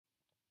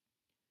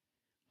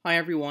Hi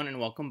everyone and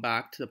welcome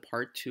back to the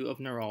part 2 of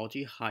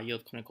Neurology High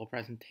Yield Clinical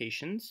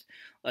Presentations.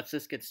 Let's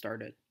just get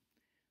started.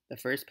 The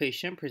first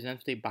patient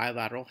presents with a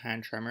bilateral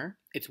hand tremor.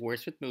 It's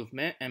worse with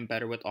movement and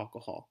better with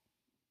alcohol.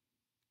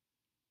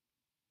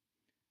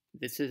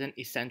 This is an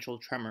essential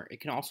tremor. It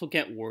can also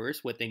get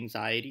worse with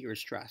anxiety or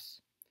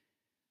stress.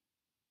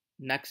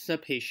 Next is a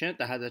patient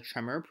that has a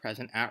tremor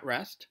present at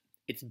rest.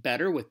 It's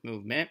better with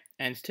movement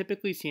and is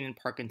typically seen in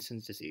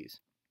Parkinson's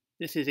disease.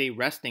 This is a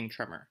resting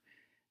tremor.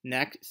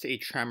 Next, a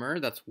tremor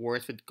that's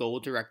worse with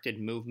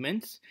goal-directed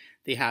movements.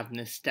 They have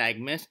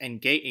nystagmus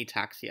and gait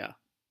ataxia.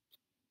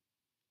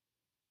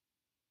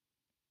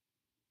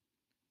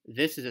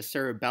 This is a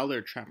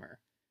cerebellar tremor.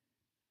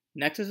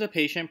 Next is a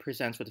patient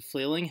presents with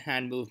flailing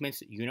hand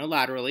movements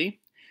unilaterally.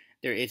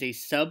 There is a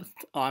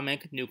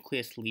subthalamic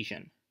nucleus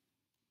lesion.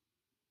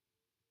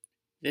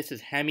 This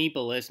is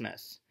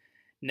hemibolismus.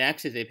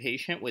 Next is a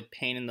patient with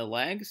pain in the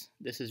legs.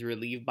 This is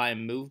relieved by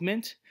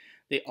movement.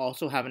 They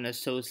also have an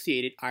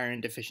associated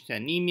iron deficiency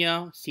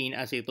anemia, seen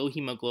as a low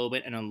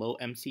hemoglobin and a low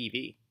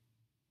MCV.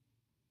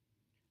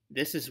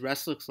 This is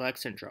restless leg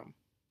syndrome.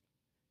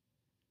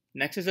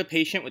 Next is a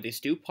patient with a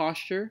stoop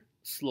posture,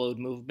 slowed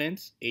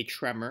movements, a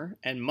tremor,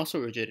 and muscle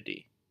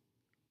rigidity.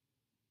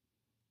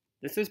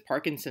 This is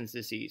Parkinson's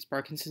disease.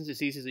 Parkinson's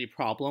disease is a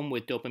problem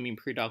with dopamine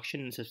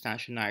production in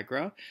substantia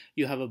nigra.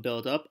 You have a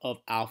buildup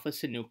of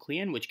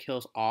alpha-synuclein, which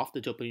kills off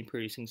the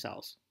dopamine-producing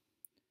cells.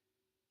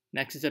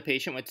 Next is a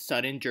patient with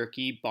sudden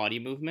jerky body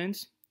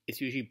movements.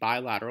 It's usually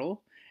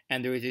bilateral,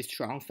 and there is a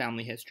strong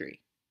family history.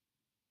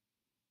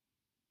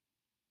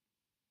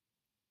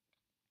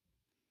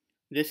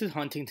 This is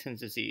Huntington's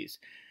disease.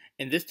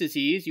 In this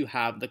disease, you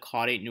have the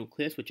caudate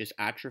nucleus, which is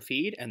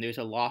atrophied, and there's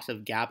a loss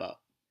of GABA.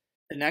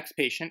 The next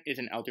patient is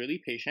an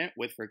elderly patient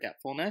with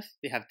forgetfulness.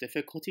 They have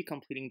difficulty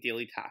completing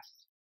daily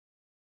tasks.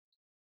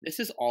 This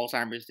is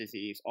Alzheimer's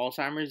disease.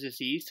 Alzheimer's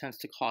disease tends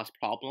to cause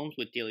problems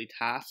with daily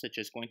tasks such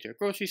as going to a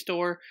grocery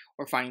store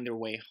or finding their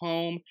way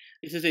home.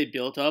 This is a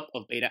buildup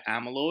of beta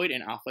amyloid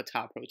and alpha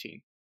tau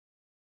protein.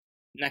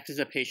 Next is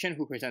a patient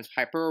who presents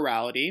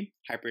hyperorality,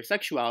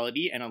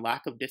 hypersexuality, and a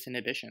lack of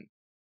disinhibition.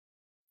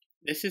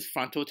 This is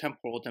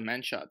frontotemporal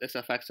dementia. This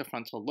affects the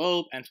frontal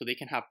lobe, and so they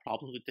can have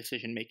problems with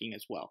decision making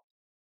as well.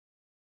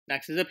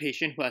 Next is a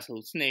patient who has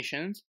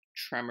hallucinations,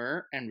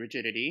 tremor, and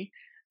rigidity,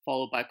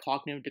 followed by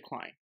cognitive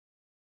decline.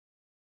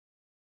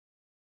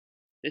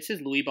 This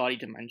is Lewy body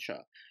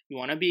dementia. You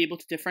want to be able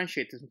to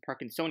differentiate this from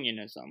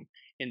Parkinsonianism.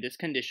 In this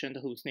condition, the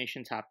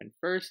hallucinations happen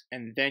first,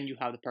 and then you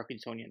have the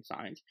Parkinsonian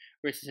signs.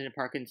 Versus in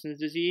Parkinson's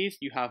disease,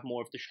 you have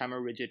more of the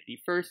tremor rigidity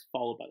first,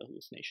 followed by the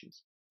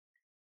hallucinations.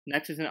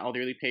 Next is an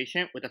elderly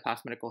patient with a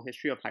past medical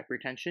history of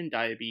hypertension,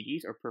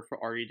 diabetes, or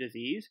peripheral artery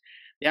disease.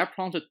 They have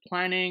problems with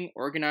planning,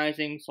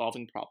 organizing,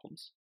 solving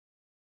problems.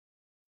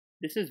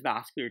 This is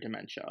vascular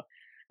dementia.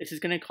 This is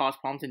going to cause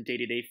problems in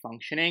day-to-day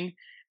functioning,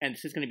 and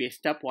this is going to be a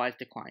stepwise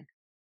decline.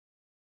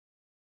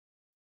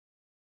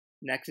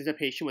 Next is a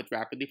patient with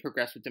rapidly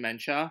progressive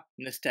dementia,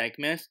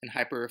 nystagmus, and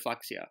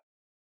hyperreflexia.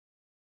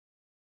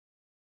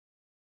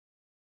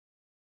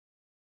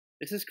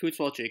 This is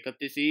Creutzfeldt-Jakob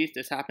disease.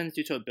 This happens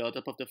due to a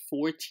buildup of the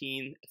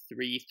 14-3-3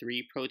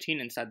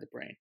 protein inside the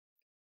brain.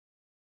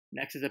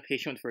 Next is a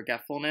patient with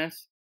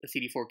forgetfulness. The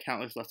CD4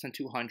 count is less than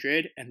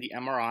 200, and the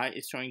MRI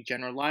is showing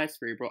generalized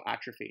cerebral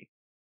atrophy.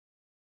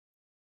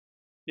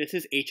 This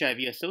is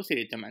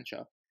HIV-associated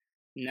dementia.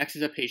 Next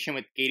is a patient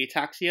with gait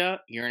ataxia,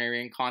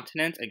 urinary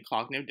incontinence, and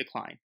cognitive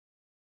decline.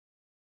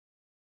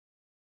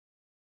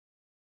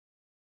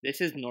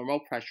 This is normal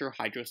pressure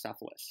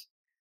hydrocephalus.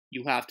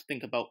 You have to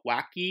think about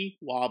wacky,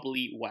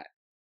 wobbly, wet.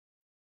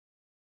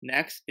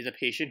 Next is a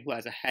patient who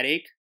has a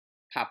headache,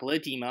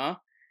 papilledema,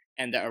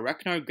 and the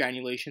arachnoid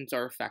granulations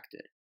are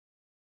affected.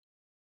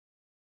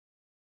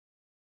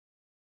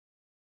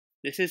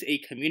 This is a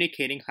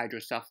communicating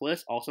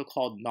hydrocephalus, also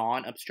called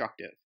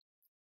non-obstructive.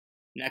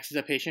 Next is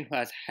a patient who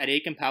has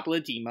headache and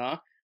papilledema,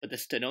 but the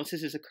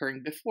stenosis is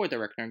occurring before the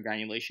arachnoid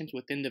granulations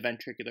within the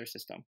ventricular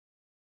system.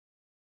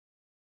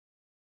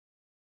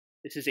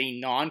 This is a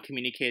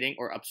non-communicating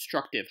or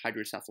obstructive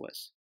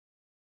hydrocephalus.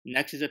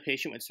 Next is a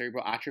patient with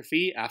cerebral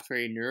atrophy after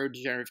a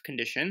neurodegenerative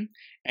condition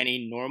and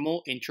a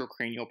normal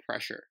intracranial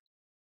pressure.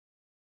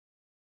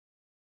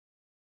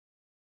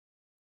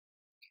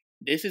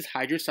 This is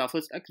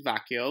hydrocephalus ex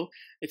vacuo.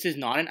 This is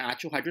not an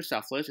actual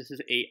hydrocephalus. This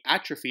is an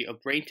atrophy of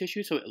brain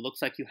tissue, so it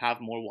looks like you have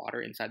more water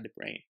inside the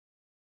brain.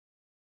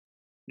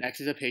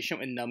 Next is a patient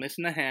with numbness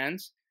in the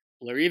hands,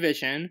 blurry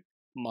vision,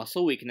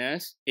 muscle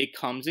weakness. It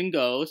comes and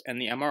goes, and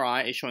the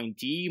MRI is showing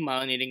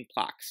demyelinating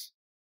plaques.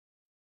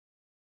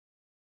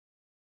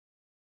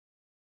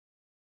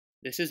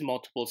 This is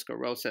multiple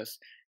sclerosis.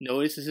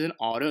 Notice this is an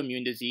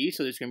autoimmune disease,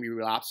 so there's going to be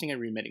relapsing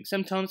and remitting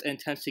symptoms, and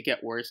it tends to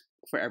get worse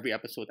for every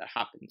episode that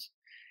happens.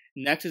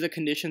 Next is a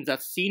condition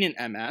that's seen in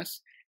MS,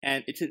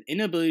 and it's an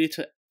inability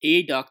to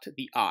adduct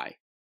the eye.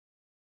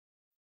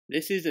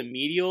 This is a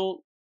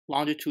medial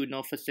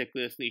longitudinal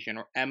fasciculus lesion,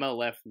 or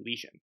MLF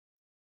lesion.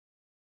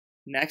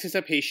 Next is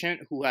a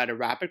patient who had a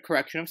rapid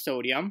correction of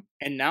sodium,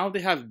 and now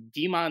they have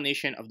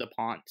demyelination of the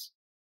pons.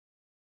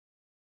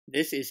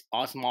 This is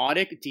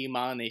osmotic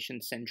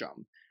demyelination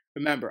syndrome.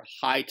 Remember,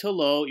 high to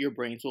low, your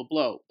brains will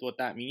blow. What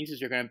that means is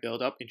you're going to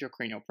build up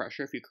intracranial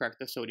pressure. If you correct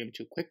the sodium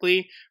too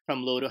quickly,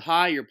 from low to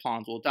high, your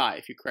pons will die.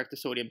 If you correct the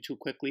sodium too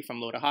quickly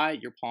from low to high,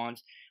 your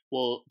pons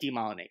will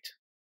demyelinate.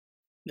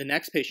 The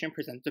next patient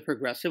presents with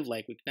progressive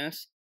leg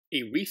weakness,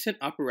 a recent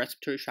upper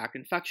respiratory tract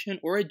infection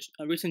or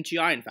a recent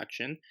GI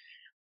infection,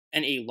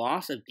 and a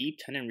loss of deep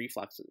tendon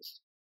reflexes.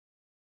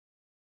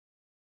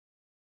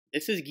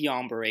 This is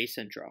Guillain-Barré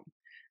syndrome.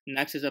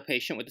 Next is a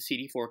patient with a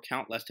CD4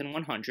 count less than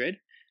 100,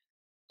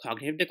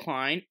 cognitive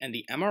decline, and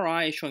the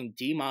MRI is showing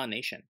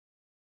demyelination.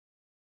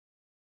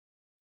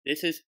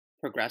 This is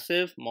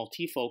progressive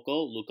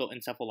multifocal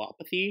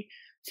leukoencephalopathy,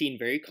 seen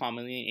very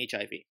commonly in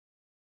HIV.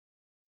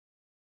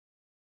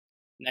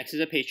 Next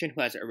is a patient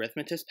who has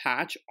erythematous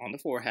patch on the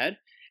forehead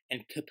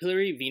and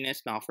capillary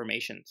venous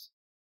malformations.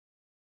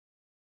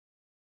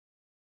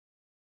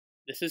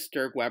 This is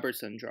Sturge-Weber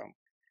syndrome.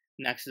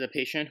 Next is a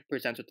patient who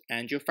presents with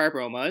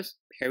angiofibromas,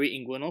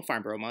 periinguinal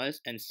fibromas,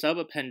 and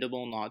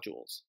subependymal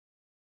nodules.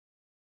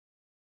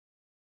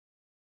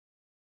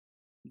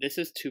 This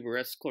is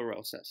tuberous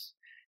sclerosis.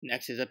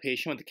 Next is a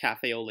patient with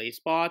cafe au lait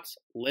spots,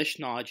 Lisch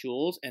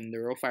nodules, and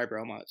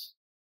neurofibromas.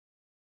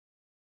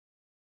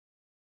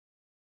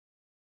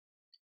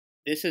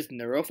 This is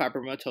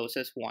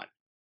neurofibromatosis 1.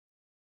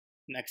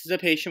 Next is a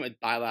patient with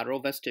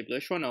bilateral vestibular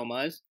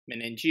schwannomas,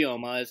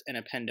 meningiomas, and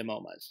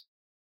ependymomas.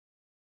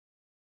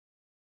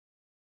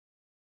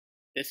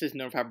 This is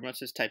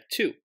neurofibromatosis type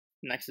 2.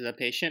 Next is a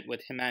patient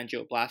with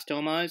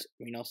hemangioblastomas,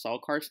 renal cell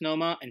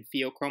carcinoma, and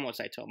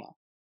pheochromocytoma.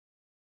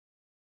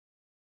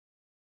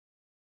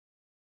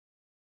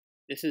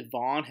 This is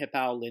von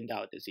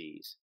Hippel-Lindau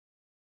disease.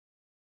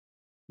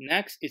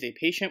 Next is a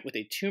patient with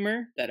a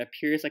tumor that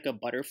appears like a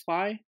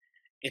butterfly.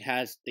 It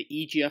has the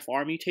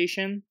EGFR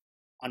mutation.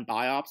 On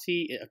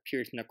biopsy, it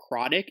appears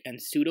necrotic and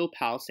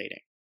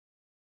pseudopalsating.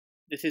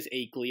 This is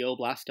a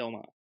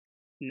glioblastoma.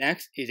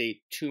 Next is a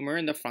tumor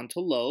in the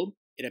frontal lobe.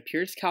 It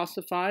appears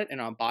calcified, and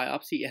on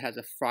biopsy, it has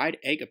a fried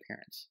egg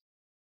appearance.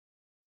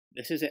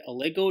 This is an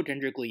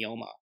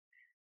oligodendroglioma.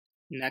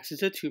 Next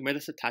is a tumor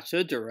that's attached to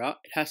the dura.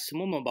 It has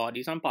similar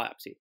bodies on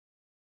biopsy.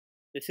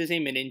 This is a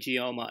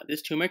meningioma.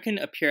 This tumor can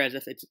appear as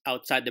if it's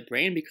outside the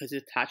brain because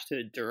it's attached to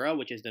the dura,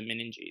 which is the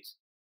meninges.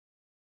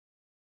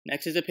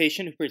 Next is a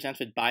patient who presents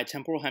with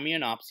bitemporal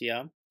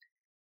hemianopsia.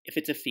 If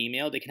it's a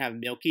female, they can have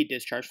milky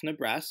discharge from the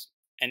breast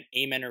and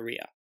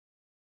amenorrhea.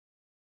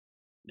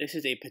 This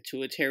is a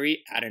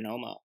pituitary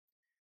adenoma.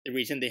 The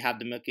reason they have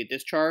the milky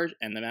discharge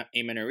and the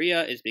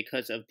amenorrhea is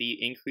because of the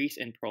increase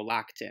in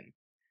prolactin.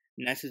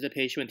 Next is a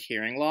patient with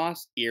hearing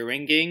loss, ear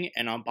ringing,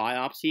 and on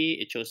biopsy,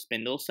 it shows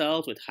spindle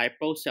cells with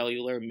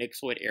hypocellular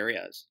myxoid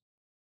areas.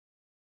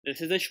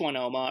 This is a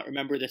schwannoma.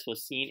 Remember, this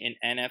was seen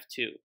in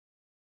NF2.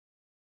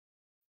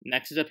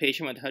 Next is a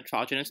patient with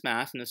heterogeneous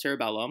mass in the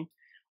cerebellum.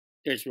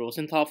 There's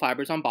Rosenthal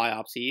fibers on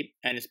biopsy,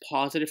 and is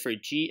positive for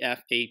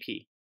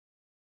GFAP.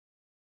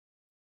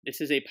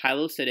 This is a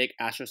pilocytic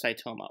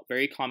astrocytoma,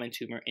 very common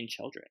tumor in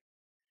children.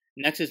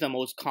 Next is the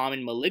most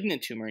common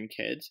malignant tumor in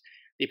kids.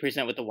 They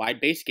present with a wide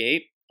base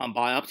gate. On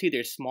biopsy,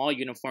 there's small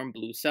uniform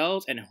blue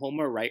cells and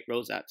Homer-Wright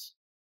rosettes.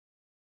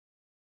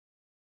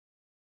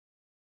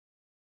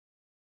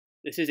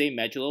 This is a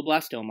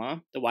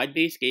medulloblastoma. The wide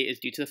base gate is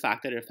due to the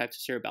fact that it affects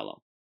the cerebellum.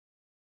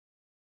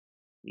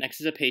 Next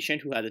is a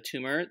patient who has a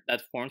tumor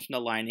that forms from the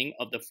lining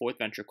of the fourth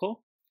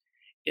ventricle.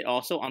 It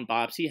also, on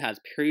biopsy, has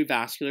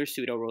perivascular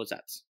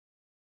pseudorosettes.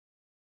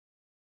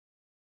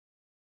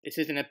 This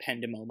is an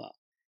ependymoma.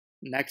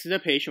 Next is a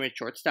patient with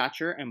short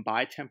stature and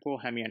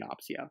bitemporal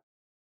hemianopsia.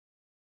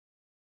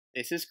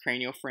 This is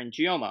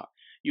craniopharyngioma.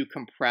 You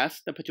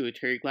compress the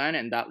pituitary gland,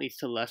 and that leads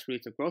to less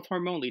release of growth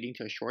hormone, leading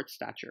to a short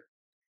stature.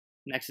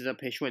 Next is a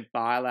patient with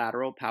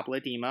bilateral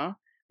papilledema.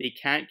 They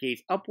can't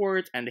gaze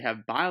upwards, and they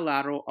have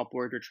bilateral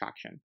upward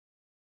retraction.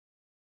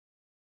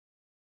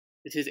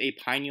 This is a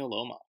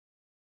pinealoma.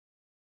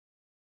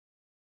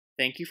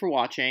 Thank you for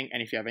watching,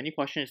 and if you have any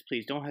questions,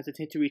 please don't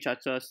hesitate to reach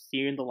out to us. See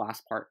you in the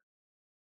last part.